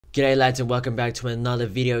G'day lads and welcome back to another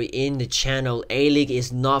video in the channel. A-League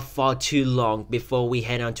is not far too long before we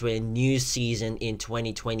head on to a new season in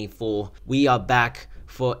 2024. We are back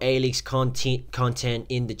for A-League's content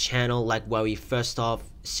in the channel like where we first off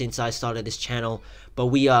since I started this channel. But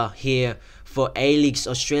we are here for A-League's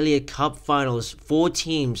Australia Cup Finals. 4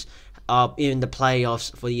 teams are in the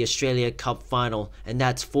playoffs for the Australia Cup Final, and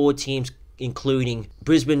that's 4 teams including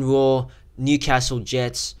Brisbaneroar,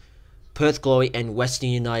 Newcastlejets, Perthglory and Western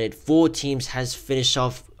United. 4 teams has finished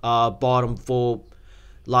off bottom 4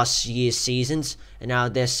 last year's seasons, and now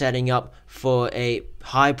they're setting up for a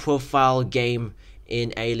high profile game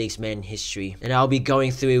in A-League's men history. And I'll be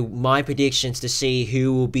going through my predictions to see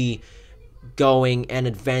who will be going and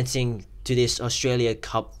advancing to this Australia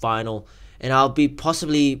Cup final. And I'll be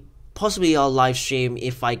possibly I'll live stream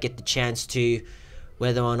if I get the chance to,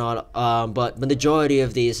 whether or not, but the majority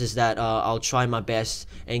of these is that I'll try my best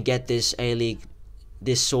and get this A-League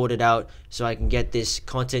sorted out so I can get this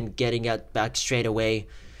content getting out back straight away.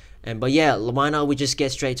 But yeah, why not we just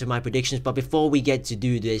get straight to my predictions. But before we get to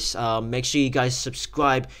do this, make sure you guys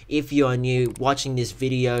subscribe if you are new watching this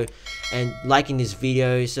video and liking this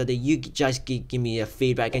video, so that you just give me a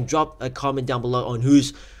feedback and drop a comment down below on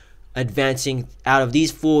who's advancing out of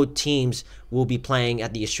these 4 teams will be playing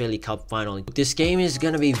at the Australia Cup final. This game is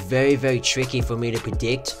going to be very tricky for me to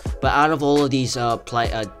predict, but out of all of these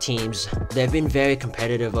teams, they've been very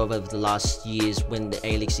competitive over the last years when the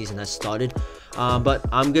A-League season has started. But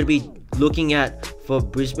I'm going to be looking at for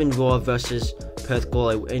Brisbaneroar versus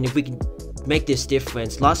Perthglory, and if we can make this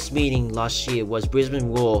difference, last meeting last year was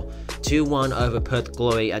Brisbaneroar 2-1 over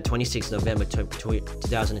Perthglory at 26 November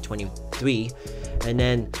 2023. And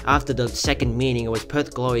then after the second meeting, it was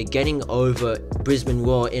Perthglory getting over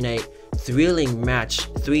Brisbaneroar in a thrilling match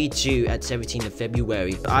 3-2 at 17th of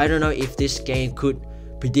February. I don't know if this game could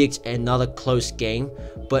predict another close game,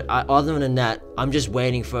 but other than that, I'm just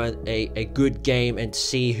waiting for a good game and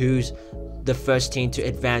see who's the first team to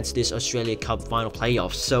advance this Australia Cup final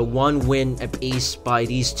playoffs. So 1 win apiece by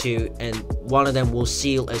these 2, and one of them will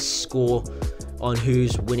seal a score on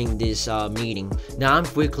who's winning this meeting. Now I'm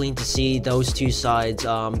quickly to see those 2 sides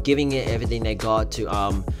giving it everything they got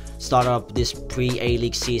to start up this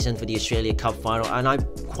pre-A-League season for the Australia Cup final. And I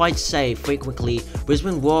quite say frequently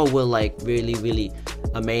Brisbaneroar were like really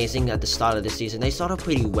amazing at the start of the season. They started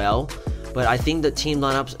pretty well, but I think the team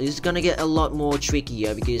lineups is gonna get a lot more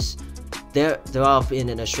trickier because they're up in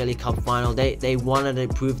an Australia Cup final. They wanted to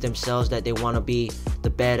prove themselves that they want to be the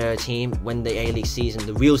better team when the A-League season,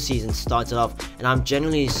 the real season, starts off. And I'm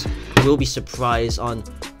generally will be surprised on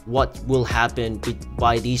what will happen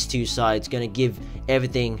by these 2 sides. Gonna give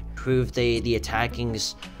everything, prove the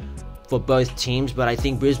attackings for both teams. But I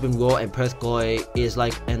think Brisbaneroar and Perthglory is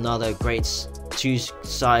like another great 2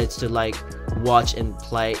 sides to like watch and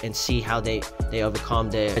play and see how they overcome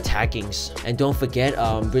their attackings. And don't forget,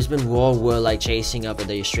 Brisbaneroar were like chasing up at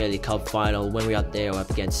the Australia Cup final when we were up there up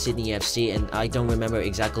against Sydney FC, and I don't remember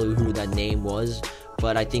exactly who that name was,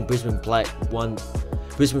 but I think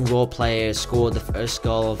Brisbaneroar player scored the first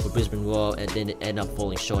goal for Brisbaneroar, and then it ended up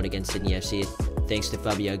falling short against Sydney FC thanks to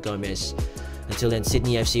Fabio Gomez. Until then,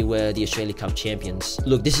 Sydney FC were the Australia Cup champions.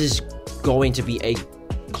 Look, this is going to be a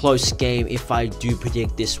close game if I do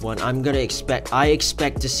predict this one. I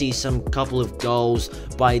expect to see some couple of goals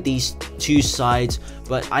by these 2 sides,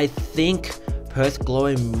 but I think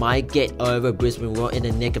Perthglory might get over Brisbaneroar in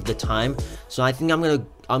the nick of the time. So I think I'm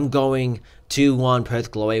going 2-1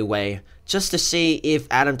 Perthglory way, just to see if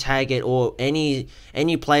Adam Taggart or any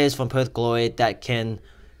players from Perthglory that can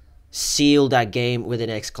seal that game with an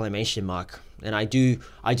exclamation mark. And I do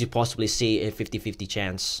possibly see a 50-50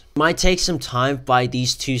 chance. It might take some time by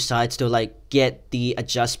these 2 sides to like get the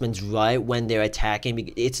adjustments right when they're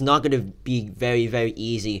attacking. It's not going to be very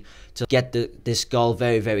easy to get this goal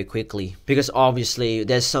very quickly, because obviously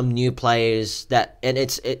there's some new players that, and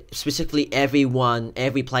it's specifically every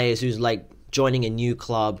player who's like joining a new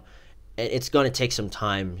club. It's going to take some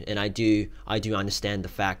time, and I do understand the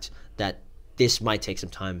fact that this might take some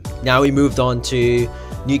time. Now we moved on to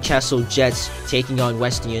Newcastlejets taking on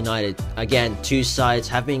Western United. Again, 2 sides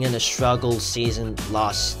having a struggle season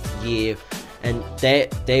last year, and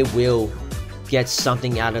they will get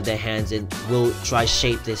something out of their hands and will try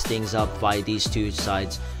shape these things up by these 2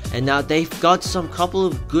 sides. And now they've got some couple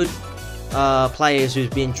of good players who's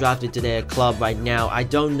been drafted to their club right now. I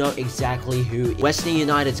don't know exactly who. Western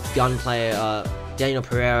United's gun player Daniel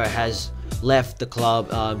Pereira has left the club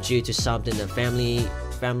due to something the family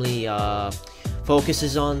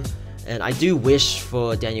focuses on, and I do wish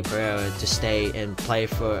for Daniel Pereira to stay and play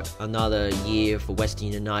for another year for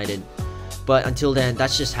Western United. But until then,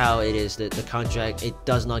 that's just how it is. The contract, it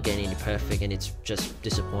does not get any perfect, and it's just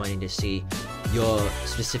disappointing to see your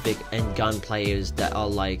specific end gun players that are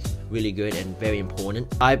like really good and very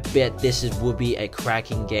important. I bet this will be a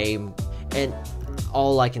cracking game, and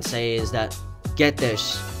all I can say is that get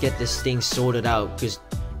this thing sorted out, because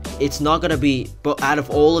it's not gonna be, but out of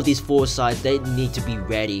all of these 4 sides, they need to be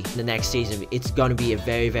ready the next season. It's gonna be a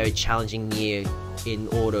very challenging year in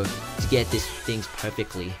order to get these things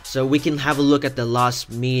perfectly. So we can have a look at the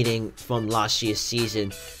last meeting from last year's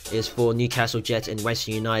season. Is for Newcastle Jets and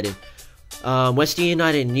Western United. Western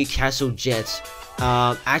United and Newcastle Jets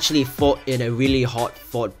actually fought in a really hard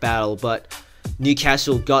fought battle, but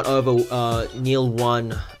Newcastle got over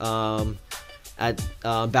 0-1 at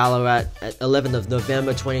Ballarat at 11th of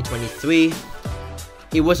November 2023.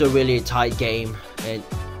 It was a really tight game, and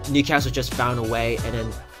Newcastle just found a way. And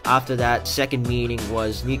then after that, second meeting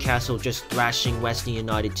was Newcastle just thrashing Western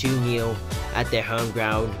United 2-0 at their home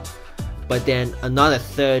ground. But then another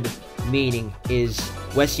third meeting is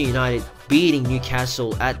Western United beating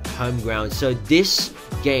Newcastle at home ground. So this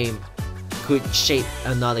game could shape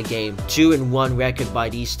another game. 2-1 record by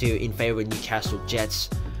these two in favor of Newcastle Jets.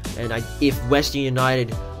 And if Western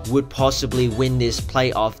United would possibly win this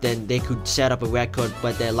playoff, then they could set up a record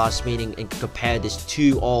by their last meeting and compare this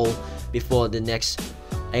 2-all before the next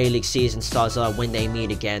A-League season starts when they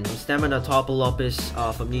meet again. Stamina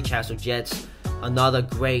Topolopoulos from Newcastle Jets, another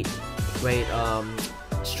great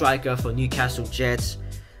striker for Newcastle Jets.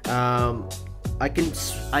 I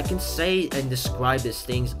can say and describe these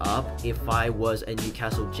things up if I was a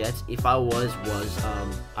Newcastle Jets. If I was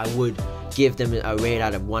I would give them a rate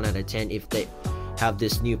out of 1 out of 10 if they have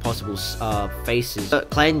this new possible faces.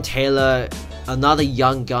 Clayton Taylor, another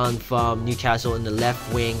young gun from Newcastle in the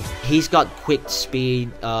left wing. He's got quick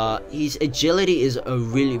speed. His agility is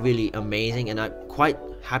really amazing, and I'm quite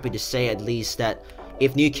happy to say at least that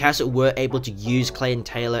if Newcastle were able to use Clayton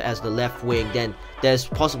Taylor as the left wing, then there's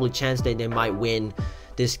possibly a chance that they might win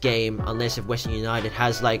this game, unless if Western United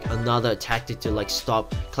has like another tactic to like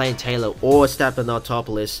stop Clayton Taylor or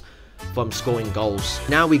Stapanotopoulos from scoring goals.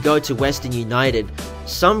 Now we go to Western United.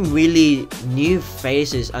 Some really new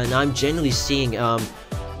faces, and I'm generally seeing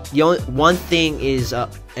one thing is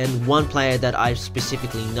and one player that I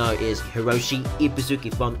specifically know is Hiroshi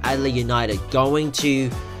Ibuzuki from Aleague United going to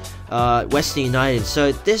Western United.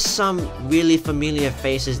 So there's some really familiar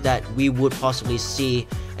faces that we would possibly see,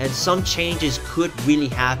 and some changes could really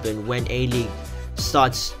happen when A-League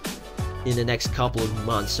starts in the next couple of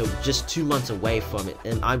months. So just 2 months away from it,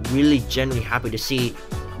 and I'm really genuinely happy to see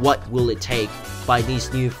what will it take by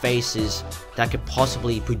these new faces that could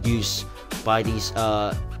possibly produce by these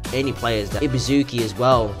any players. Ibuzuki as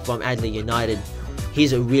well from Aleague United,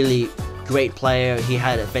 he's a really great player. He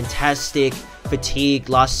had a fantastic fatigue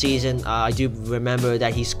last season. I do remember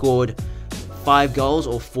that he scored 5 goals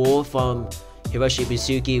or 4 from Hiroshi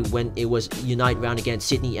Ibuzuki when it was Unite round against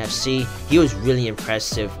Sydney FC. He was really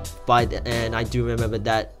impressive, and I do remember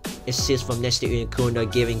that assist from Nesta Unakunda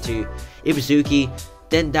giving to Ibuzuki.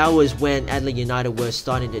 Then that was when Aleague United were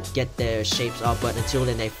starting to get their shapes up, but until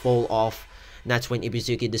then they fall off, and that's when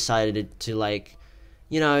Ibuzuki decided to like,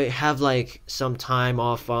 you know, have like some time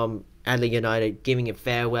off from Aleague United, giving it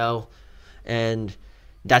farewell. And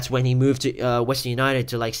that's when he moved to Western United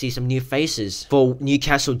to like see some new faces. For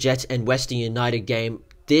Newcastle Jets and Western United game,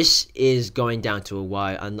 this is going down to a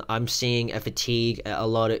wire, and I'm seeing a fatigue, a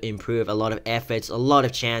lot of improve, a lot of efforts, a lot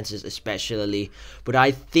of chances especially. But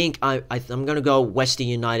I think I'm gonna go Western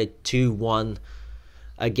United 2-1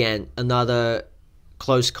 again, another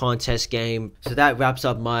close contest game. So that wraps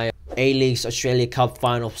up my A-League's Australia Cup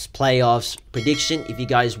Finals playoffs prediction. If you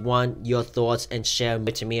guys want your thoughts and share them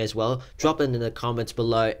to me as well, drop it in the comments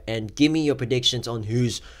below and give me your predictions on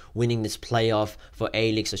who's winning this playoff for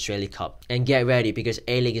A-League's Australia Cup. And get ready, because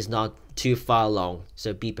A-League is not too far along,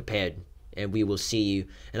 so be prepared. And we will see you,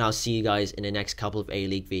 and I'll see you guys in the next couple of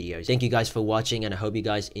A-League videos. Thank you guys for watching, and I hope you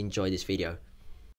guys enjoyed this video.